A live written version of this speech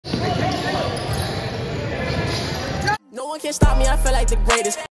one can stop me, I feel like the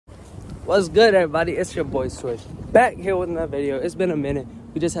greatest. What's good, everybody? It's your boy Swish, back here with another video. It's been a minute.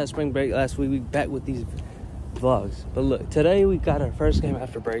 We just had spring break last week. We back with these vlogs. But look, today we got our first game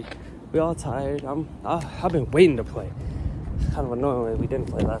after break. We all tired. I've been waiting to play. It's kind of annoying that we didn't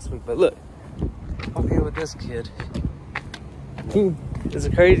play last week. But look, I'm here with this kid. It's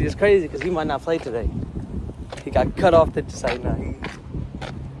crazy because he might not play today. He got cut off the side now.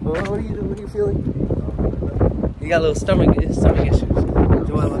 What are you doing? What are you feeling? He got a little stomach issues. So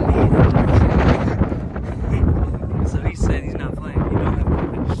he said he's not playing. He don't have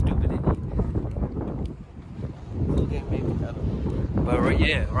COVID. Stupid idiot. Okay, maybe. But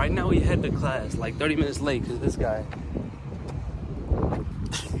right now we head to class like 30 minutes late because this guy.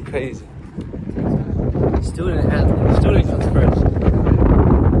 Crazy. Student comes first.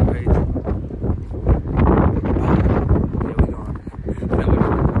 Crazy. Here we go.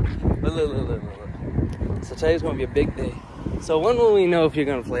 Look. So today's gonna be a big day. So when will we know if you're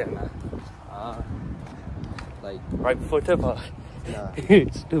gonna play or not? Like right before tip-off. Nah.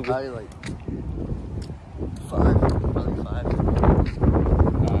 Stupid. Probably like 5. Probably 5.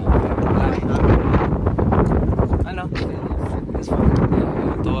 I know. It's fine. Yeah,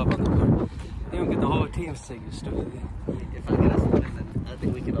 you'll throw up on the court. You don't get the whole team to take you, stupid. If I get us one, then I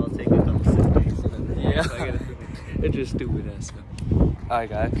think we can all take a couple 6 days. Yeah. It's just stupid ass stuff. Alright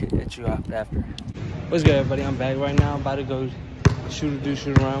guys, I'll hit you up after. What's good, everybody? I'm back right now. I'm about to go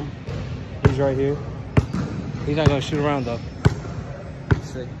shoot around. He's right here. He's not gonna shoot around though.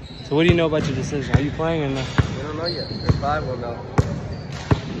 Sick. So what do you know about your decision? Are you playing or not? We don't know yet. If 5 will know.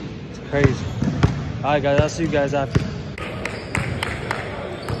 It's crazy. Alright guys, I'll see you guys after.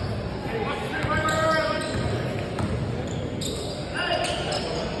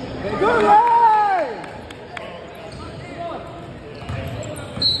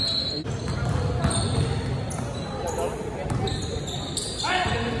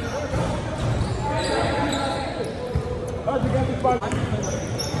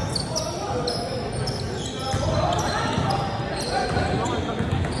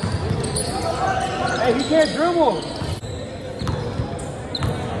 Hey, he can't dribble.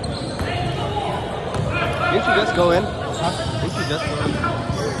 Didn't you just go in? Huh? Didn't you just go in?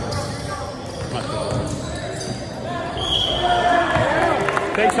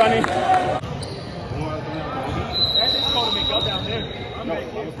 Thanks, Sonny.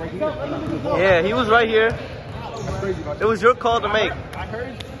 Yeah, he was right here. It was your call to make. I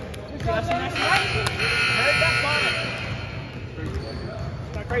heard. I heard that ball.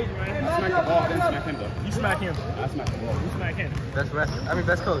 It's not crazy, man. I smacked the ball. I didn't smack him, though. You smack him. I smacked the ball. You smack him. Best ref. I mean,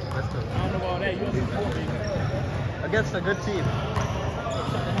 best coach. Best coach. I don't know about that. You only scored me. Against a good team.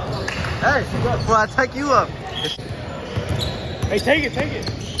 Hey, before I take you up. Hey, take it.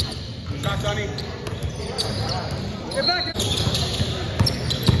 Shot, Sonny. Get back.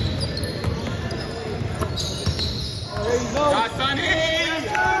 There you go. Shot, Sonny.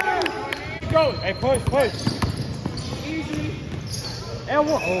 Go. Hey, push. Easy. And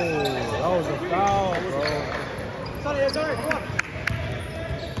one. Oh, that was a foul, bro. Sonny, it's all right. Come on.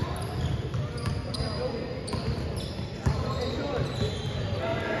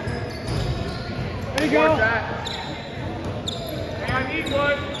 There you go. Hey, I need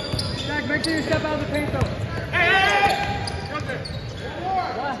one. Jack, make sure you step out of the paint, though. Hey! Jump there.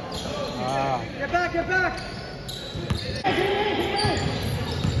 What? Get back.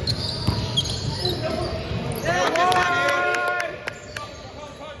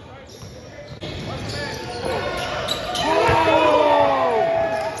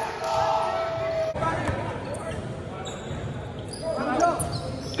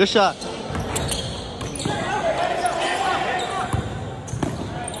 Good shot.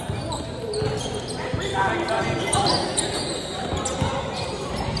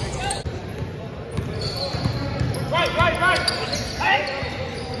 Right. Hey!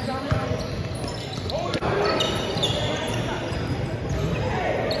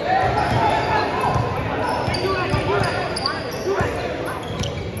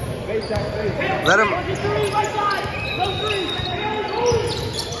 Let him.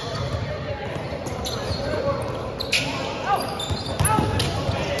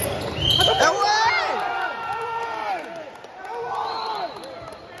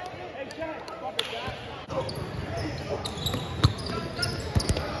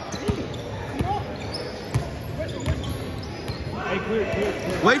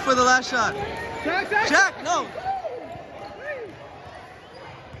 Wait for the last shot. Check, no.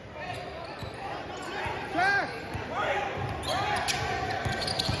 Check.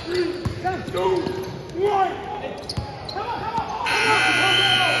 3, 2, 1. Come on.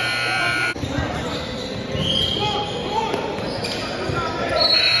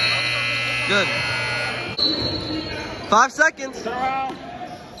 5 seconds. Turn around.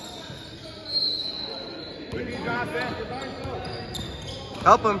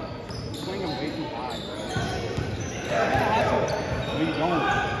 Help him. Swing him way too high, bro. No, you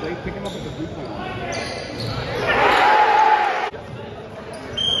don't. They pick him up at the 3-point line.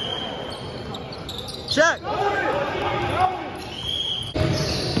 Check.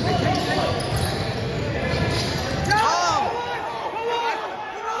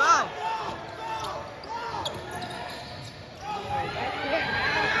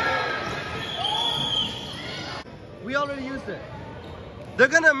 We already used it. They're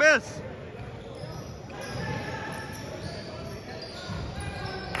gonna miss.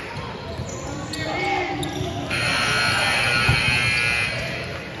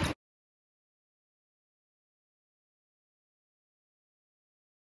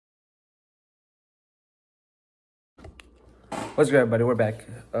 What's good, everybody? We're back.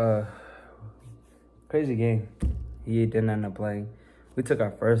 Crazy game. He didn't end up playing. We took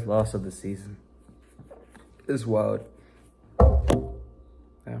our first loss of the season. It's wild.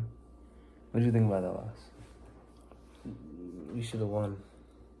 Yeah. What do you think about that loss? We should have won.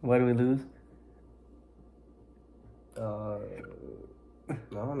 Why did we lose?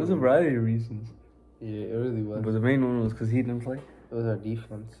 There's a variety of reasons. Yeah, it really was. But the main one was because he didn't play. It was our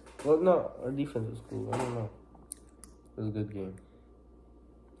defense. Well, no, our defense was cool. I don't know. It was a good game.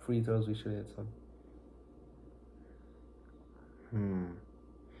 Free throws, we should have hit some.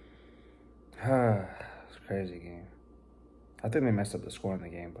 It's a crazy game. I think they messed up the score in the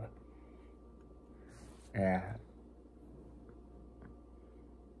game, but yeah.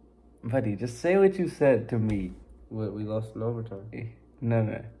 Buddy, just say what you said to me. What, we lost in overtime?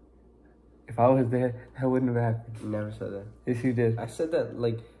 No. If I was there, that wouldn't have happened. You never said that. Yes, you did. I said that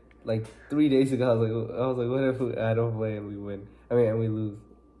like 3 days ago. I was like, what if I don't play and we win? I mean, and we lose?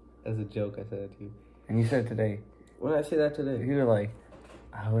 As a joke, I said that to you. And you said today. When did I say that today? You were like,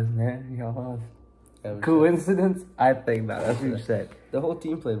 I wasn't there, y'all was. Coincidence? I think not. That's what you said. The whole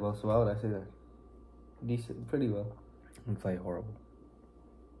team played well, so why would I say that? Decent, pretty well. We played horrible.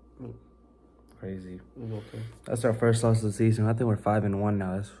 Crazy. Okay. That's our first loss of the season. I think we're 5-1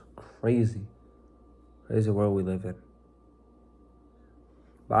 now. That's crazy. Crazy world we live in.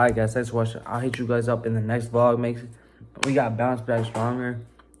 But alright, guys, thanks for watching. I'll hit you guys up in the next vlog. We got bounced back stronger.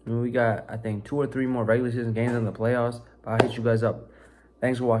 We got, I think, 2 or 3 more regular season games in the playoffs. But I'll hit you guys up.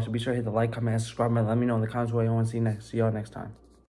 Thanks for watching. Be sure to hit the like, comment, and subscribe button. Let me know in the comments what you want to see next. See y'all next time.